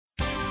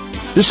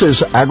This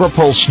is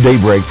AgriPulse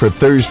Daybreak for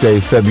Thursday,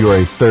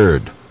 February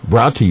 3rd,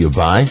 brought to you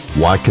by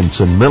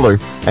Watkinson Miller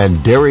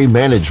and Dairy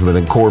Management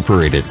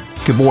Incorporated.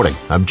 Good morning,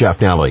 I'm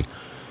Jeff Nally.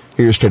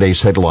 Here's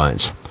today's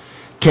headlines.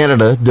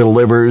 Canada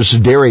delivers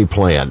dairy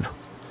plan.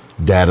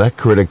 Data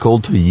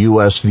critical to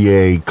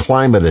USDA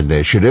climate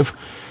initiative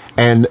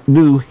and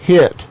new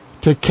hit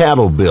to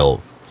cattle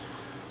bill.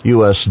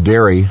 U.S.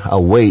 dairy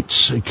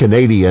awaits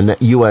Canadian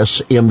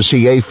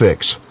USMCA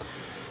fix.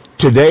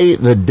 Today,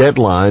 the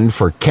deadline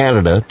for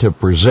Canada to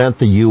present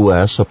the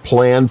U.S. a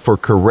plan for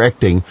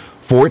correcting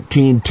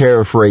 14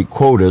 tariff rate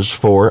quotas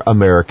for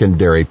American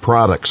dairy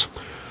products.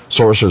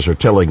 Sources are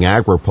telling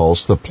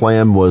AgriPulse the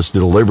plan was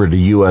delivered to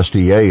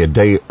USDA a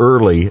day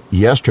early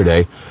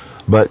yesterday,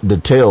 but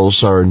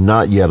details are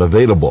not yet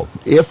available.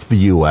 If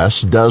the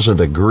U.S. doesn't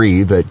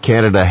agree that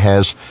Canada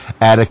has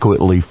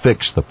adequately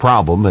fixed the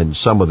problem, and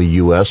some of the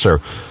U.S. are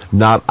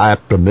not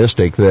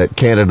optimistic that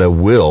Canada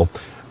will,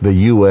 the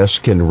U.S.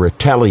 can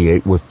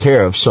retaliate with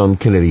tariffs on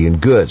Canadian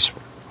goods.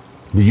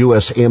 The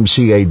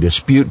USMCA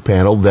dispute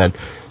panel that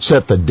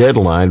set the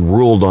deadline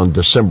ruled on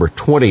December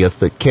 20th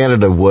that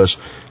Canada was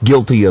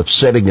guilty of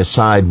setting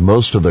aside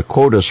most of the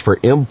quotas for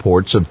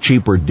imports of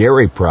cheaper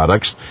dairy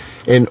products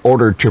in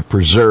order to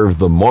preserve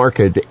the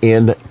market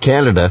in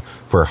Canada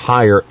for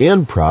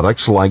higher-end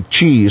products like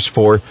cheese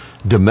for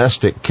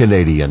domestic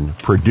Canadian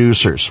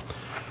producers.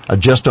 I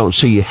just don't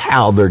see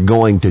how they're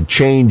going to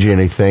change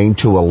anything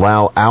to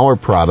allow our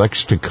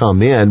products to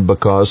come in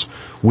because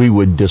we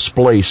would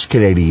displace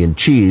Canadian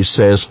cheese,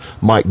 says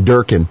Mike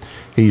Durkin.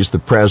 He's the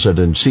president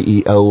and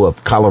CEO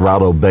of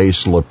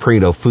Colorado-based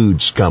Leprino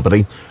Foods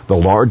Company, the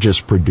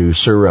largest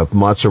producer of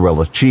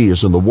mozzarella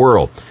cheese in the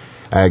world.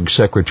 Ag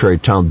Secretary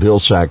Tom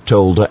Vilsack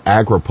told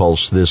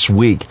AgriPulse this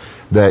week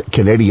that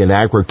Canadian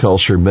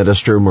Agriculture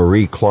Minister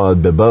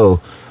Marie-Claude Bibeau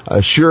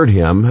assured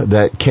him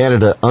that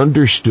Canada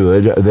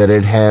understood that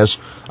it has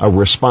a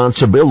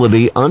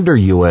responsibility under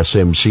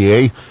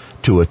USMCA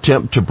to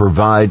attempt to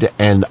provide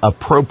an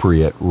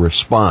appropriate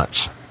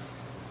response.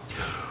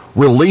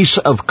 Release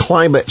of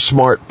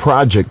climate-smart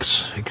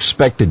projects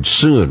expected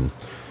soon.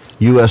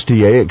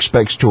 USDA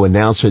expects to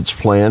announce its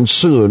plans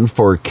soon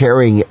for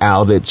carrying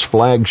out its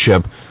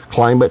flagship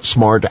Climate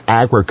Smart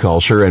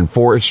Agriculture and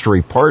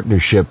Forestry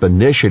Partnership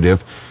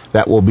initiative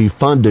that will be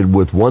funded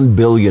with $1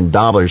 billion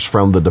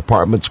from the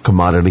Department's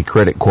Commodity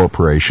Credit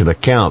Corporation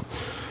account.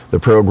 The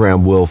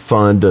program will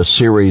fund a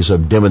series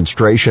of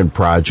demonstration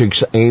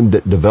projects aimed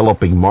at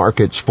developing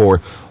markets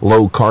for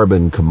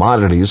low-carbon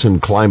commodities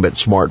and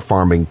climate-smart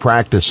farming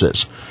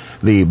practices.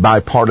 The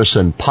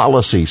Bipartisan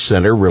Policy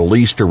Center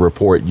released a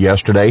report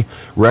yesterday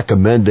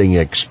recommending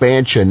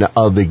expansion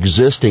of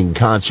existing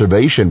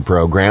conservation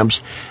programs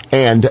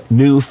and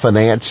new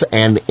finance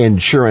and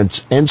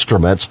insurance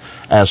instruments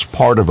as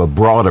part of a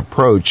broad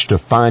approach to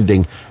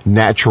finding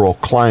natural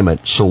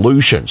climate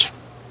solutions.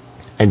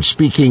 And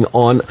speaking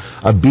on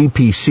a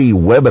BPC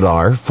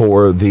webinar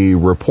for the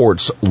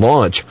report's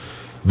launch,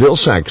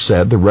 Vilsack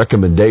said the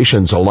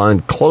recommendations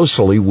align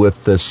closely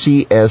with the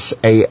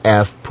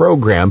CSAF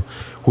program,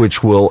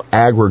 which will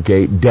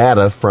aggregate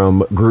data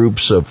from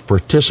groups of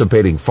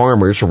participating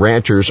farmers,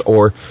 ranchers,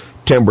 or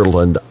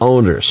timberland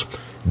owners.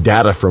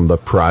 Data from the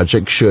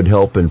project should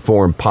help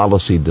inform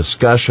policy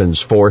discussions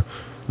for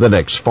the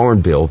next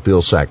farm bill,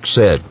 Vilsack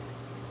said.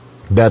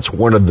 That's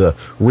one of the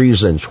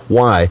reasons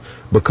why,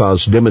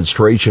 because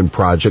demonstration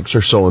projects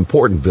are so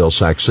important,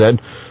 Vilsack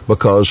said,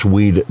 because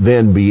we'd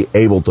then be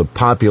able to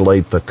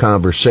populate the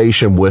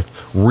conversation with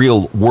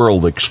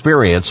real-world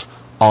experience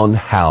on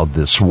how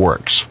this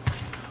works.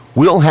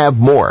 We'll have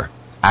more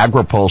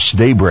AgriPulse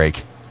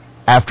Daybreak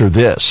after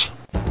this.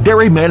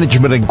 Dairy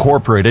Management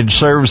Incorporated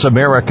serves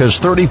America's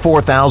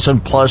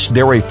 34,000-plus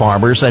dairy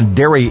farmers and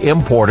dairy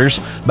importers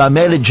by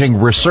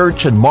managing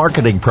research and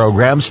marketing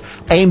programs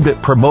aimed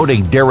at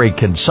promoting dairy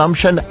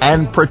consumption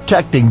and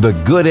protecting the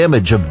good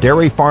image of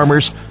dairy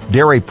farmers,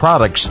 dairy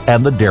products,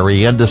 and the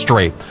dairy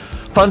industry.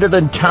 Funded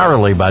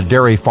entirely by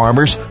dairy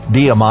farmers,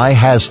 DMI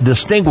has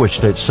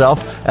distinguished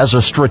itself as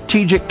a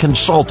strategic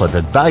consultant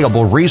and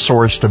valuable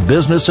resource to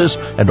businesses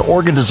and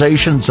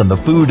organizations in the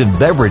food and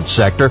beverage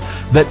sector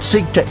that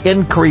seek to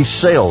increase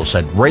sales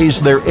and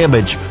raise their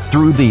image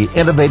through the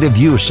innovative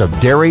use of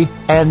dairy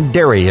and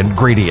dairy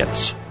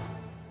ingredients.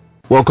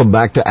 Welcome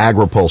back to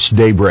AgriPulse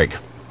Daybreak.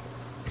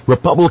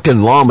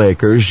 Republican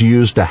lawmakers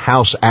used a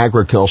House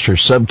Agriculture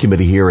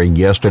Subcommittee hearing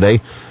yesterday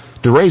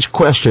to raise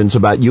questions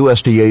about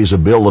USDA's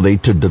ability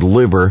to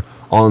deliver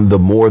on the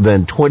more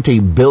than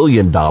 $20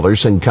 billion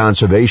in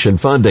conservation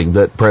funding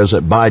that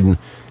President Biden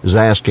is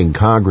asking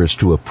Congress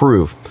to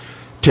approve.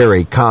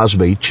 Terry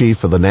Cosby,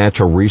 chief of the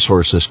Natural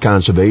Resources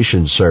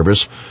Conservation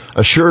Service,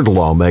 assured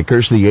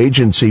lawmakers the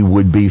agency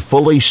would be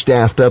fully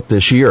staffed up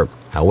this year.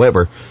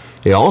 However,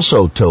 he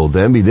also told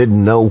them he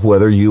didn't know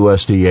whether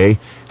USDA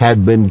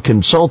had been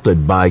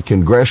consulted by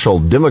congressional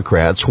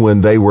Democrats when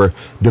they were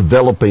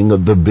developing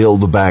the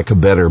Build Back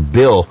Better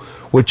bill,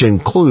 which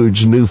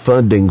includes new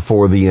funding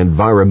for the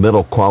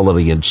Environmental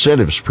Quality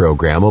Incentives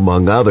Program,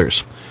 among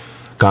others.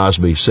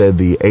 Cosby said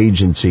the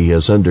agency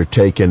has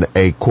undertaken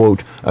a,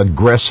 quote,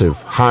 aggressive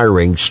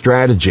hiring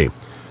strategy.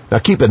 Now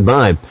keep in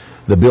mind,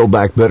 the Build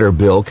Back Better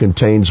bill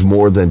contains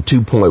more than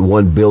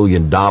 $2.1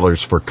 billion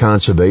for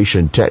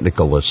conservation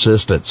technical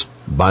assistance.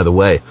 By the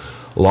way,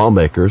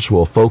 lawmakers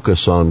will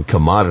focus on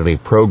commodity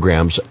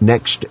programs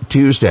next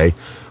Tuesday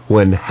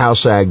when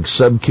House Ag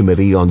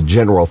Subcommittee on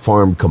General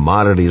Farm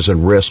Commodities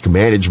and Risk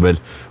Management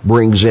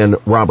brings in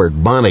Robert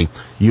Bonney,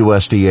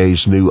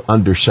 USDA's new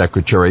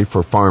Undersecretary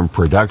for Farm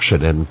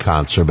Production and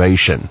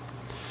Conservation.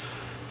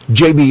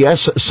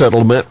 JBS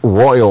settlement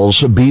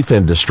roils beef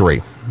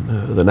industry.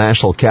 The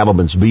National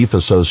Cattlemen's Beef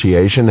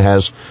Association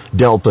has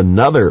dealt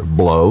another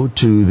blow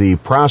to the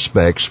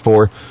prospects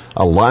for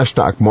a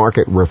livestock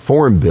market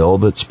reform bill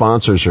that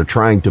sponsors are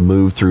trying to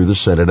move through the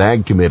Senate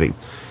Ag Committee.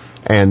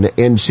 An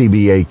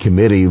NCBA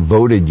committee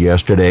voted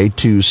yesterday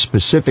to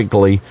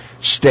specifically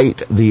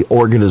state the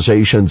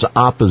organization's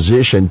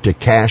opposition to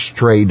cash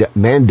trade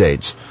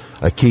mandates,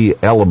 a key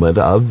element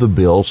of the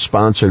bill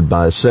sponsored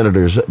by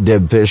Senators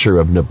Deb Fischer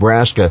of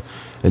Nebraska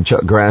and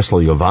Chuck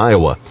Grassley of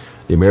Iowa.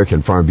 The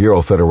American Farm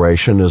Bureau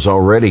Federation has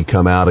already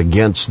come out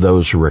against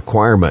those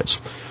requirements.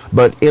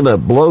 But in a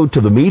blow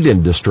to the meat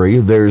industry,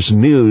 there's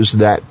news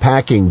that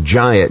packing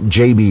giant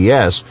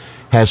JBS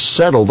has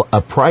settled a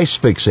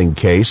price-fixing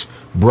case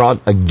brought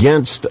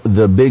against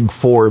the Big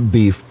Four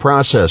beef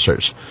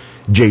processors.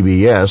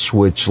 JBS,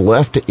 which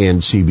left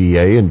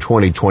NCBA in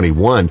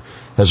 2021,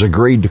 has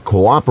agreed to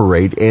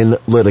cooperate in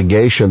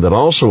litigation that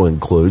also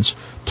includes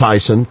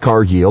Tyson,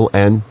 Cargill,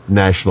 and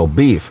National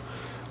Beef.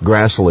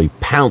 Grassley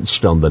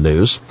pounced on the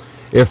news.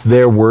 If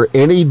there were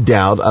any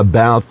doubt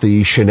about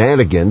the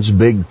shenanigans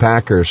big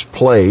packers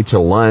play to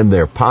line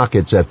their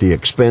pockets at the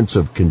expense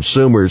of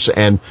consumers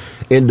and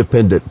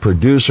independent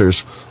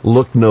producers,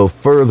 look no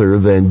further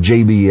than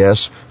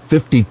JBS'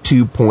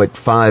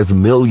 $52.5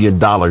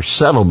 million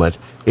settlement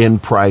in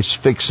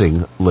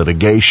price-fixing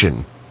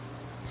litigation.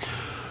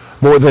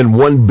 More than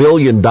 $1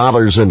 billion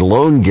in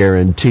loan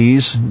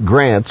guarantees,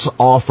 grants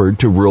offered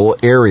to rural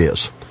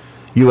areas.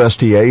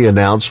 USDA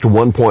announced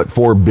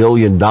 $1.4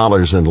 billion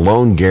in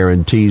loan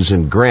guarantees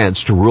and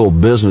grants to rural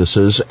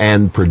businesses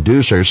and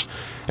producers,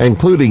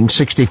 including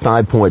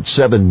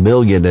 $65.7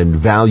 million in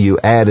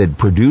value-added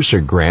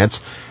producer grants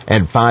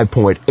and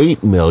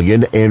 $5.8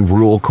 million in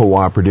rural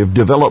cooperative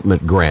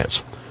development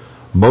grants.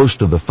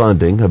 Most of the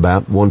funding,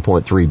 about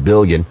 $1.3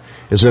 billion,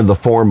 is in the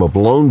form of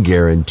loan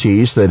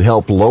guarantees that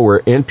help lower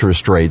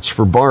interest rates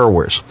for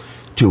borrowers.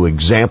 Two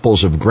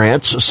examples of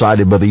grants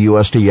cited by the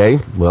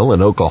USDA, well,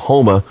 in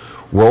Oklahoma,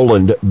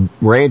 Roland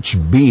Ranch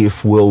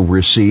Beef will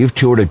receive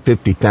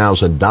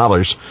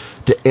 $250,000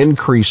 to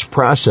increase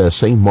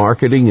processing,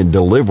 marketing, and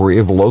delivery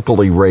of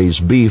locally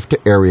raised beef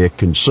to area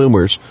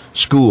consumers,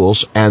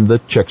 schools, and the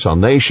Chickasaw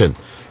Nation.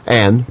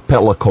 And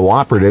Pella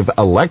Cooperative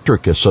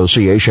Electric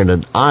Association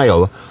in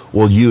Iowa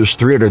will use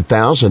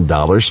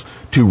 $300,000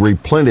 to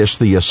replenish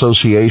the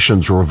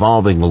association's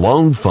revolving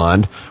loan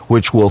fund,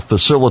 which will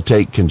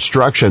facilitate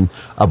construction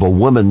of a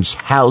women's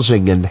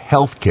housing and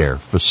healthcare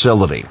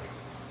facility.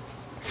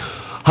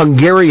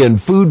 Hungarian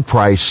food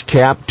price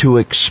cap to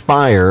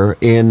expire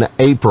in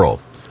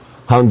April.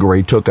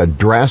 Hungary took a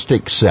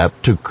drastic step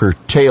to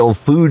curtail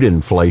food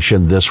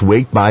inflation this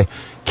week by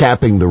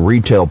capping the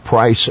retail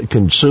price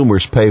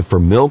consumers pay for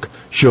milk,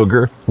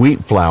 sugar,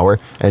 wheat flour,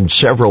 and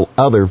several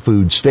other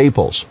food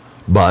staples.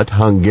 But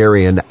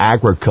Hungarian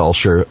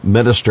Agriculture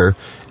Minister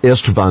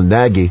István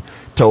Nagy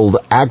told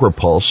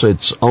AgriPulse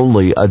it's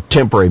only a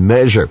temporary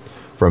measure.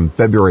 From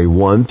February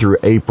 1 through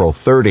April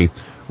 30,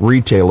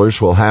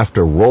 retailers will have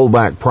to roll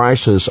back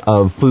prices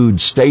of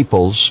food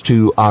staples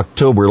to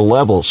October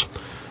levels.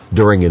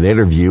 During an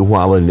interview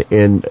while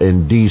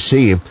in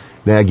D.C.,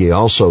 Nagy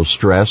also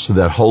stressed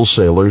that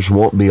wholesalers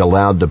won't be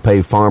allowed to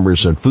pay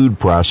farmers and food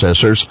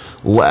processors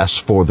less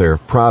for their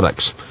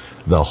products.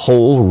 The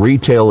whole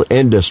retail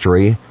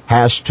industry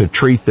has to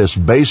treat this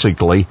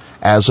basically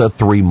as a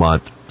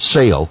 3-month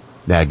sale,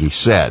 Nagy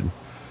said.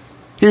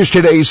 Here's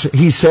today's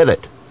He Said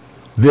It.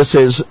 This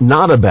is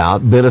not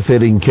about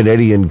benefiting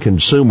Canadian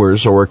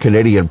consumers or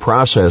Canadian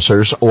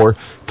processors or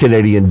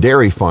Canadian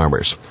dairy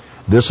farmers.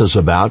 This is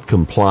about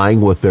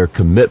complying with their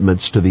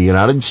commitments to the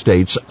United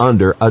States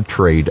under a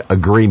trade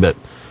agreement.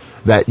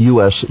 That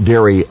U.S.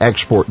 Dairy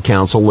Export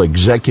Council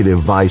Executive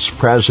Vice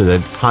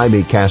President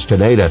Jaime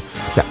Castaneda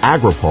to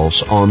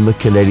AgriPulse on the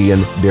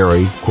Canadian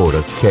dairy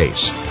quota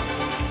case.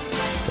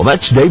 Well,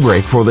 that's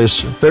Daybreak for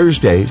this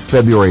Thursday,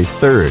 February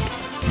 3rd.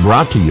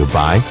 Brought to you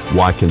by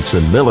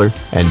Watkinson Miller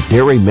and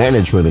Dairy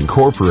Management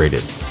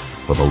Incorporated.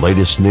 For the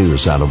latest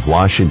news out of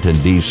Washington,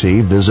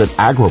 D.C., visit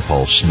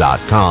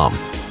agripulse.com.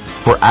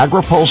 For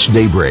AgriPulse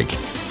Daybreak,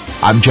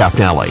 I'm Jeff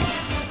Nally.